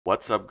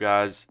What's up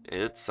guys,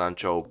 it's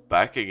Sancho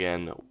back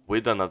again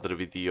with another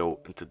video,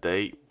 and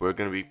today we're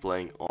gonna be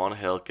playing on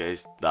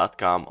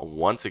Hellcase.com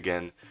once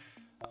again.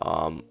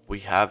 We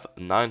have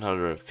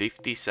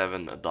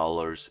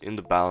 $957 in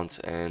the balance,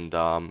 and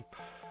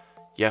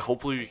yeah,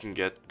 hopefully we can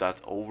get that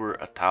over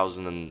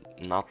 1,000 and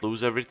not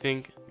lose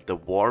everything. The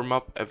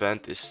warm-up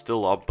event is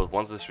still up, but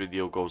once this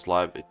video goes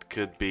live it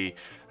could be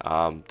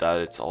that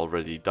it's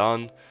already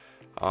done.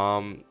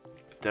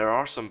 There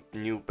are some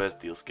new best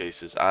deals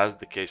cases as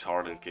the case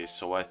hardened case,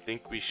 so I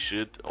think we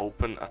should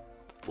open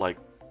like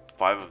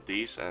 5 of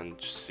these and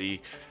just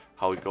see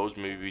how it goes.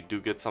 Maybe we do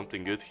get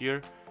something good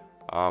here.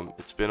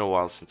 It's been a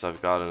while since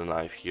I've gotten a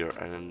knife here,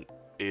 and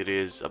it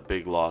is a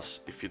big loss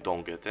if you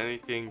don't get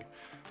anything.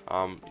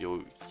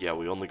 Yeah,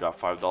 we only got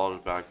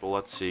 $5 back, but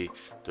let's see.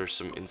 There's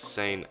some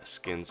insane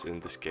skins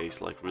in this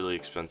case, like really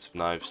expensive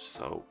knives,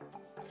 so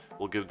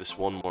we'll give this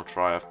one more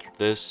try after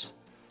this.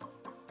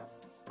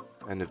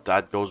 And if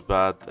that goes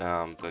bad,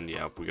 then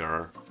yeah, we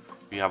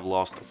have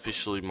lost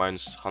officially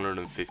minus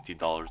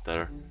 $150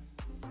 there.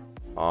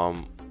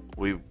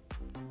 We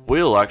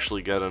will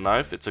actually get a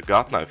knife. It's a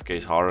god knife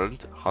case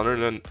hardened,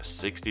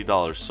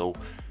 $160, so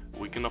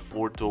we can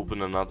afford to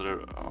open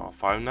another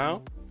 5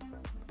 now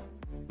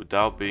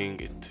without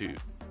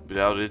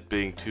it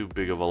being too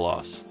big of a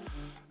loss.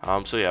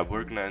 So yeah,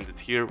 we're gonna end it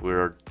here.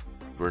 We're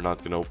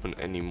not gonna open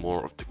any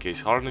more of the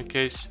case hardened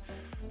case.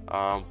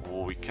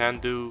 What we can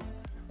do,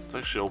 let's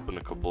actually open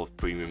a couple of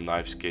premium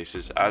knives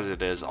cases, as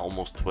it is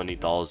almost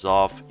 $20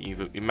 off.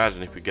 Even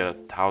imagine if we get a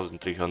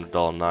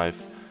 $1,300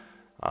 knife,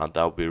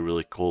 that would be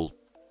really cool.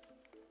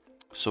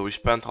 So we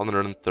spent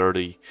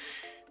 130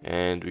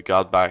 and we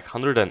got back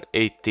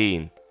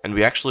 118, and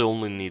we actually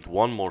only need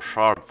one more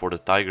shard for the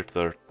tiger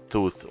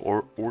tooth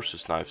or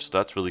Ursus knife, so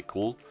that's really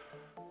cool.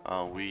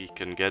 We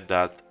can get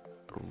that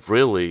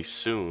really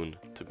soon,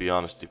 to be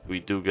honest. If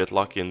we do get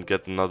lucky and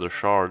get another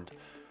shard,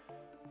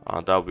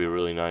 that would be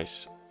really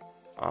nice.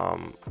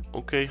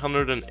 Okay,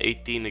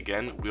 118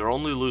 again. We're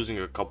only losing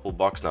a couple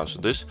bucks now,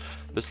 so this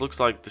looks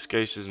like this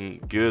case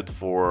isn't good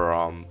for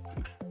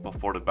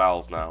the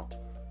battles now.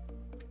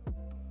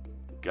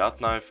 God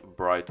knife,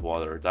 bright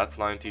water, that's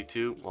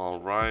 92. All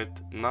right,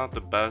 not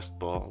the best,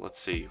 but let's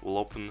see. We'll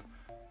open.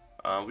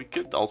 We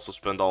could also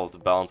spend all of the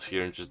balance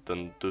here and just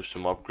then do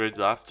some upgrades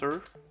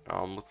after.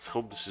 Let's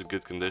hope this is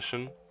good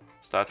condition.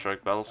 Stat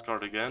track battles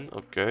card again.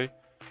 Okay,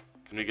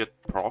 can we get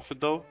profit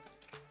though?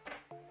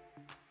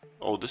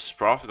 Oh, this is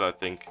profit, I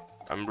think.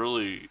 I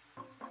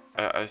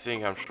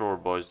think I'm sure,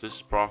 boys. This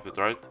is profit,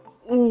 right?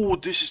 Oh,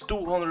 this is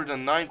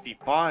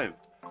 295.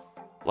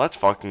 Let's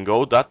fucking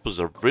go. That was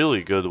a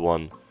really good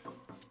one.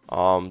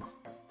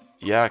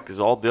 Yeah,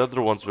 because all the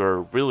other ones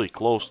were really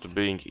close to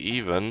being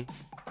even.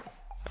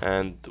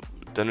 And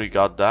then we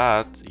got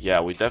that.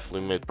 Yeah, we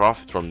definitely made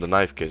profit from the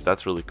knife case.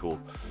 That's really cool.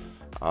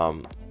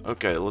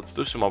 Okay, let's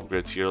do some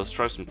upgrades here. Let's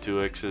try some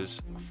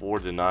 2x's for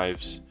the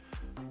knives.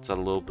 Let's add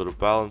a little bit of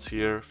balance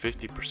here,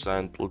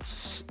 50%.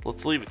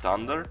 Let's leave it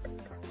under.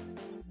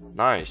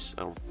 Nice,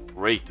 a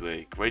great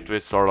way to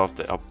start off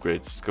the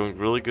upgrades. It's going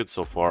really good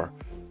so far.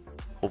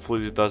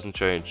 Hopefully it doesn't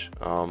change.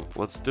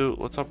 Let's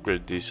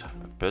upgrade these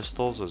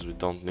pistols, as we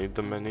don't need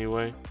them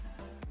anyway.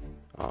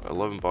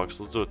 11 bucks.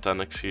 Let's do a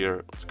 10x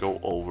here. Let's go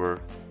over.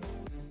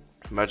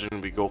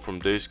 Imagine we go from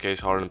this case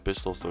hardened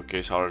pistols to a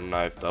case hardened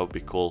knife. That would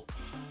be cool.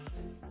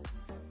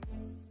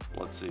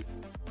 Let's see.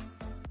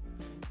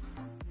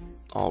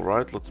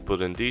 Alright, let's put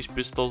in these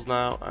pistols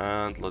now,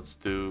 and let's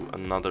do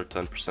another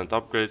 10%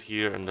 upgrade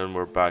here, and then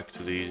we're back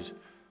to these.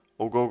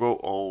 Oh, go.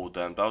 Oh,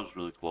 damn, that was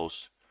really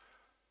close.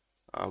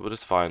 But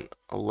it's fine.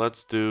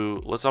 Let's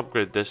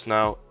upgrade this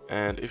now,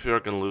 and if we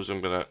are gonna lose,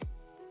 I'm gonna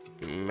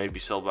maybe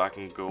sell back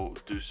and go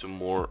do some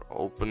more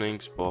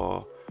openings,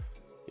 but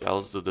yeah,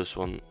 let's do this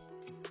one.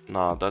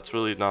 Nah, that's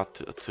really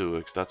not a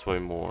 2x, that's way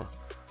more.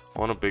 I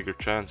want a bigger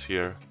chance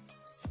here.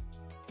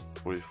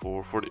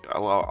 44, 40,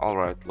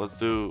 alright, let's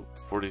do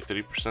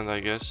 43%,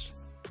 I guess.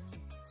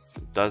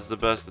 That's the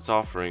best it's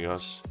offering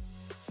us.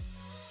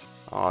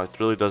 It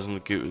really doesn't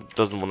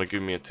want to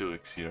give me a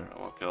 2x here.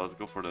 Okay, let's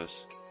go for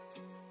this.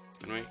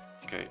 Can we?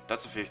 Okay,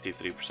 that's a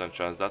 53%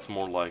 chance. That's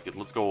more like it.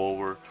 Let's go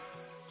over.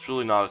 It's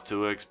really not a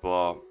 2x,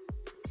 but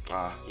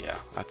yeah,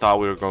 I thought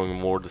we were going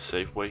more the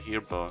safe way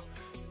here, but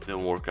it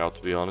didn't work out,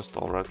 to be honest.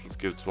 Alright, let's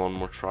give this one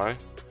more try.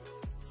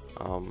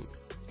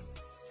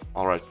 Alright,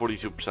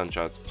 42%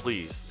 chance,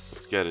 please.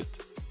 Let's get it.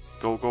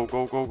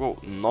 Go.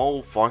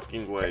 No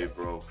fucking way,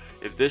 bro.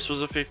 If this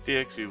was a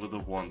 50x, we would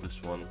have won this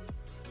one.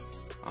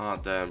 Ah,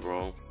 damn,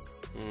 bro.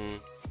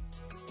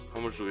 How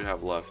much do we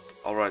have left?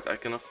 Alright, I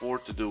can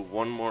afford to do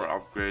one more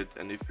upgrade,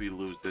 and if we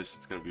lose this,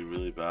 it's gonna be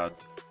really bad.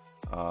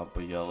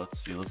 But yeah, let's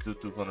see. Let's do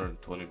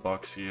 220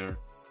 bucks here.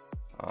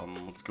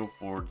 Let's go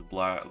for the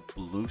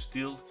blue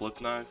steel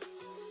flip knife.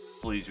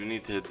 Please, we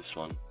need to hit this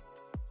one.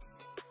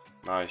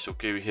 Nice,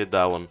 okay, we hit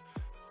that one.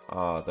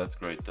 That's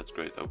great.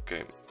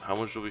 Okay, how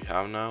much do we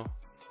have now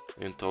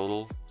in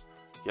total?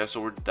 Yeah,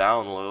 so we're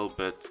down a little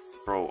bit,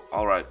 bro.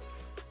 Alright,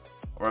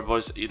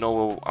 boys, you know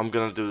what, I'm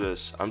gonna do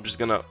this. I'm just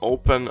gonna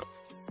open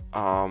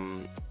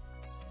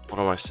what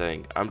am I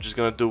saying? I'm just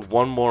gonna do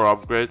one more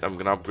upgrade. I'm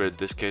gonna upgrade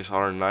this case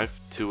hardened knife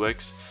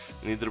 2x,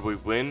 and either we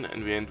win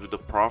and we end with a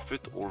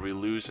profit, or we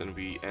lose and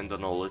we end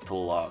on a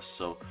little loss.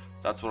 So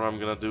that's what I'm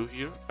gonna do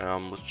here.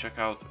 Let's check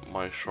out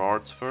my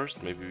shards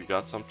first. Maybe we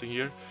got something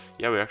here.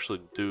 Yeah, we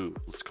actually do.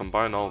 Let's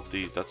combine all of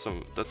these. That's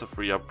a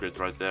free upgrade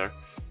right there.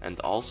 And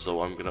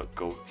also I'm gonna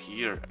go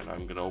here and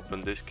I'm gonna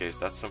open this case.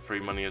 That's some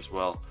free money as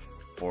well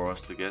for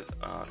us to get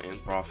in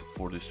profit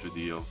for this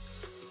video.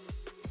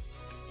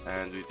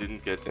 And we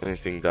didn't get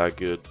anything that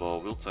good.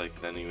 Well, we'll take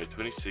it anyway.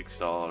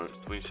 $26,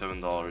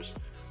 $27.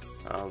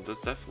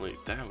 That's definitely,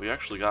 damn, we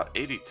actually got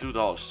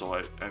 $82, so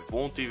I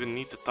won't even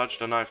need to touch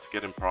the knife to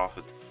get in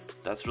profit.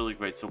 That's really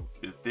great. So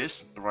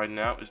this right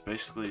now is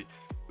basically,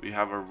 we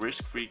have a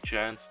risk-free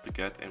chance to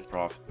get in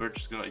profit. We're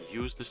just gonna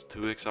use this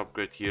 2x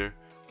upgrade here.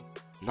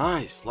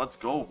 Nice, let's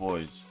go,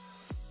 boys.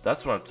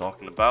 That's what I'm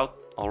talking about.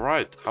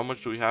 Alright, how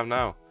much do we have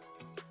now?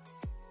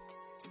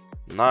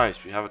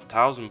 Nice, we have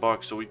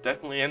 $1,000, so we're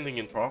definitely ending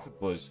in profit,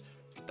 boys.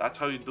 That's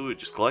how you do it.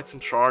 Just collect some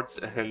shards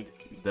and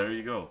there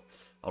you go.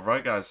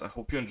 Alright guys, I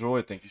hope you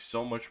enjoyed. Thank you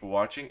so much for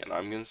watching, and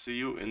I'm gonna see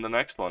you in the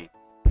next one.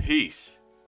 Peace.